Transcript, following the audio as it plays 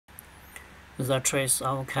The trace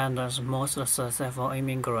of Canada's most successful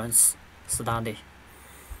immigrants study.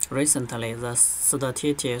 Recently, the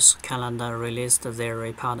Statistics Canada released their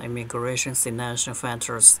report Immigration Selection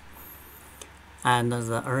Factors and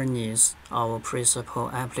the earnings of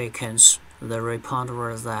principal applicants. The report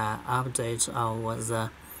was an update of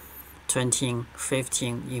the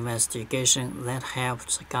 2015 investigation that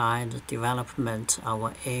helped guide development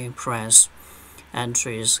of immigrants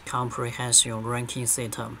entry's comprehensive ranking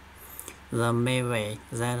system. The main way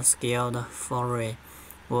that skilled foreign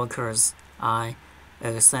workers are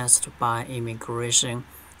accessed by Immigration,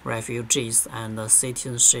 Refugees, and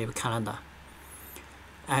Citizenship Canada.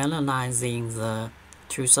 Analyzing the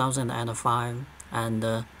 2005 and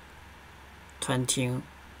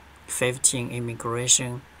 2015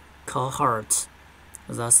 immigration cohorts,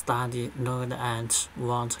 the study looked at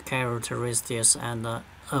what characteristics and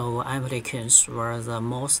of applicants were the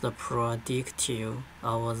most predictive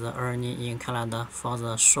of the earning in Canada for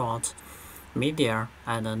the short, medium,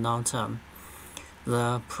 and long term.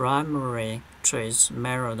 The primary traits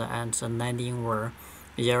measured at landing were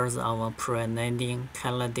years of pre-landing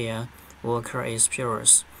Canadian worker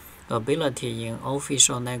experience, ability in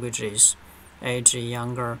official languages, age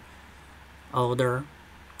younger, older,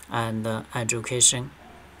 and education.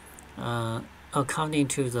 According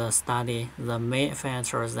to the study, the main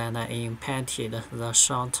factors that impacted the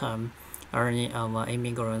short-term earning of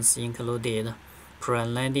immigrants included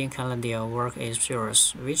pre-landing Canadian work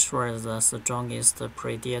experience, which was the strongest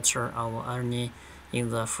predictor of earning in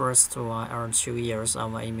the first 1 or 2 years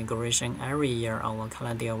of immigration. Every year of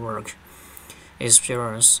Canadian work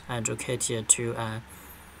experience educated to an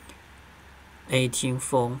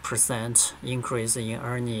 84% increase in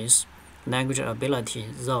earnings. Language ability: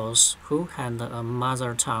 those who had a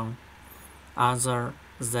mother tongue other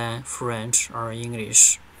than French or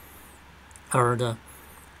English earned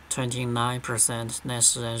 29%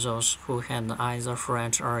 less than those who had either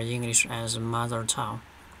French or English as mother tongue,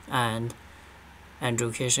 and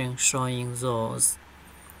education showing those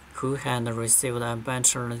who had received a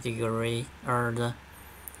bachelor degree earned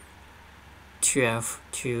 12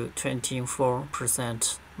 to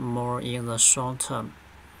 24% more in the short term.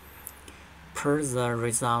 Per the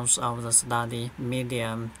results of the study,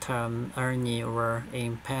 medium-term earnings were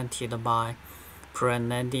impacted by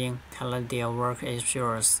pre-landing Canadian work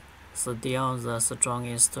experience, still the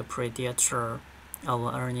strongest predictor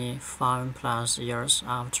of earning 5+ years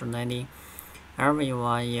after landing. Every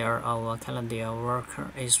 1 year of Canadian work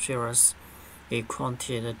experience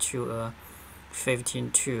equated to a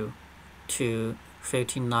 52 to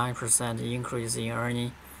 59% increase in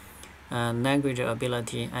earning. Language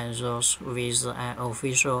ability, and those with an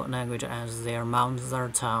official language as their mother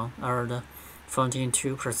tongue earned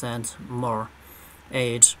 42% more.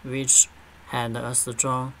 Age, which had a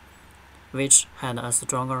stronger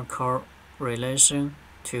correlation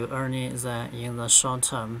to earning than in the short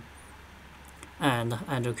term. And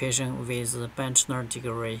education with bachelor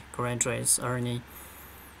degree graduates earning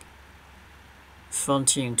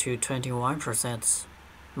 14 to 21%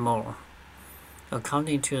 more.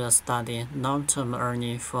 According to the study, long-term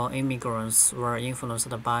earnings for immigrants were influenced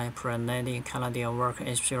by pre-landing Canadian work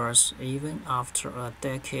experience, even after a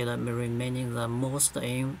decade remaining the most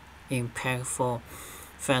impactful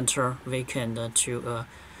factor, weakened to a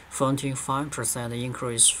 45%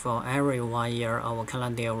 increase for every 1 year of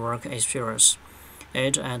Canadian work experience.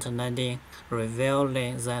 Age at landing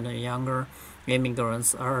revealing that younger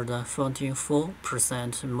immigrants earned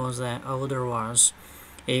 44% more than older ones,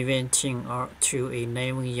 even 10 to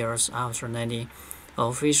 11 years after landing.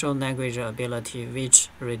 Official language ability, which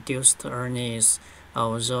reduced earnings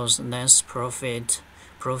of those less proficient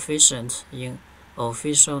in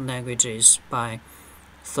official languages by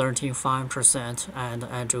 35%, and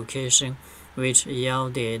education, which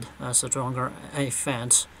yielded a stronger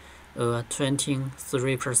effect, a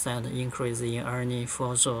 23% increase in earnings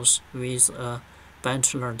for those with a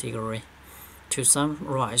bachelor degree. To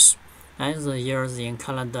summarize, as the years in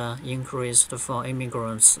Canada increased for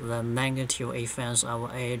immigrants, the negative effects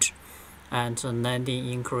of age at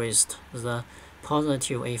landing increased. The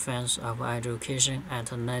positive effects of education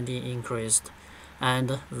at landing increased,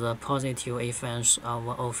 and the positive effects of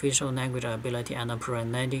official language ability and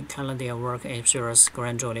pre-landing Canadian work experience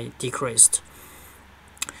gradually decreased.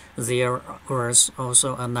 There was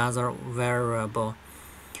also another variable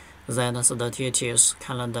that Statistics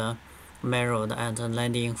Canada measured at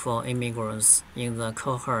landing for immigrants in the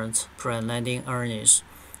cohort pre-landing earnings.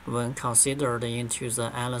 When considered into the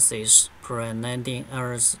analysis, pre-landing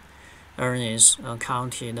earnings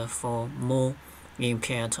accounted for more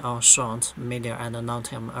impact on short, medium, and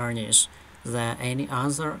long-term earnings than any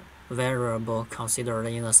other variable considered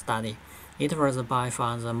in the study. It was by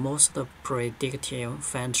far the most predictive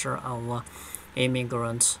factor of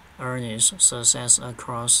immigrant earnings success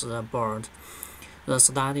across the board. The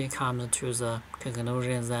study comes to the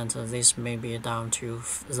conclusion that this may be down to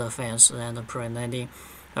the fact that pre-landing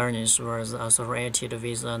earnings was associated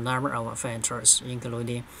with a number of factors,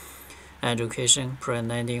 including education,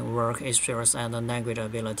 pre-landing work experience, and language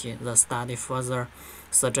ability. The study further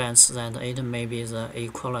suggests that it may be the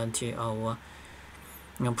equality of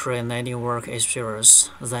pre-landing work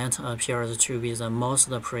experience that appears to be the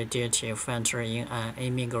most predictive factor in an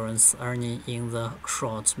immigrant's earning in the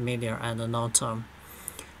short, medium, and long term.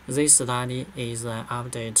 This study is an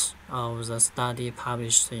update of the study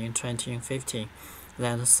published in 2015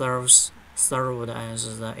 that served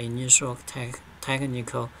as the initial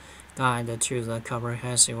technical guide to the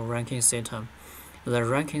comprehensive ranking system. The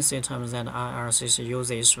ranking system that IRCC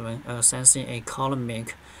uses when assessing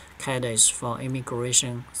economic candidates for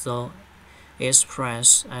immigration through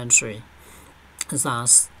express entry.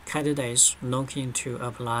 Thus, candidates looking to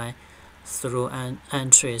apply through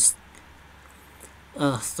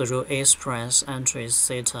express entry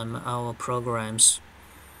system or programs,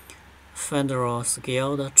 Federal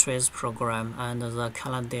Skilled Trades Program, and the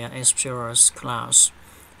Canadian Experience class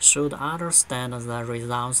should understand the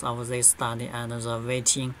results of this study and the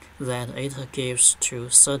weighting that it gives to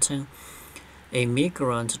certain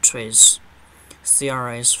immigrant traits.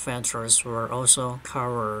 CRS factors were also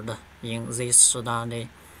covered in this study,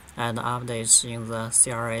 and updates in the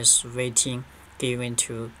CRS weighting given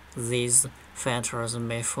to these factors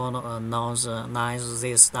may follow along the lines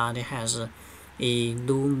this study has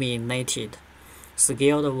illuminated.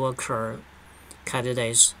 Skilled worker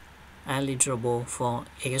candidates eligible for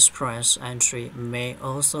express entry may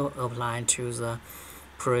also apply to the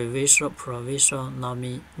provincial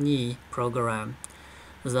nominee program.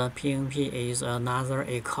 The PNP is another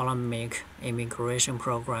economic immigration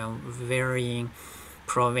program varying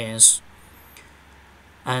province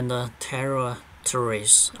and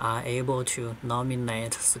territories are able to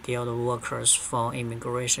nominate skilled workers for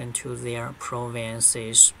immigration to their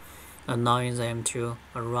provinces, allowing them to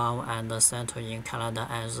arrive and settle in Canada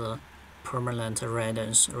as permanent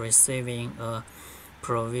residents. Receiving a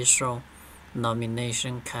provincial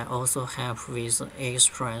nomination can also help with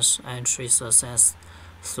express entry success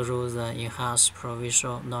through the enhanced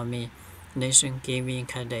provincial nomination, giving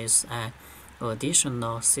candidates an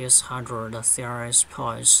additional 600 CRS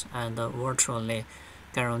points and virtually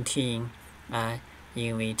guaranteeing an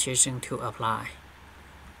invitation to apply.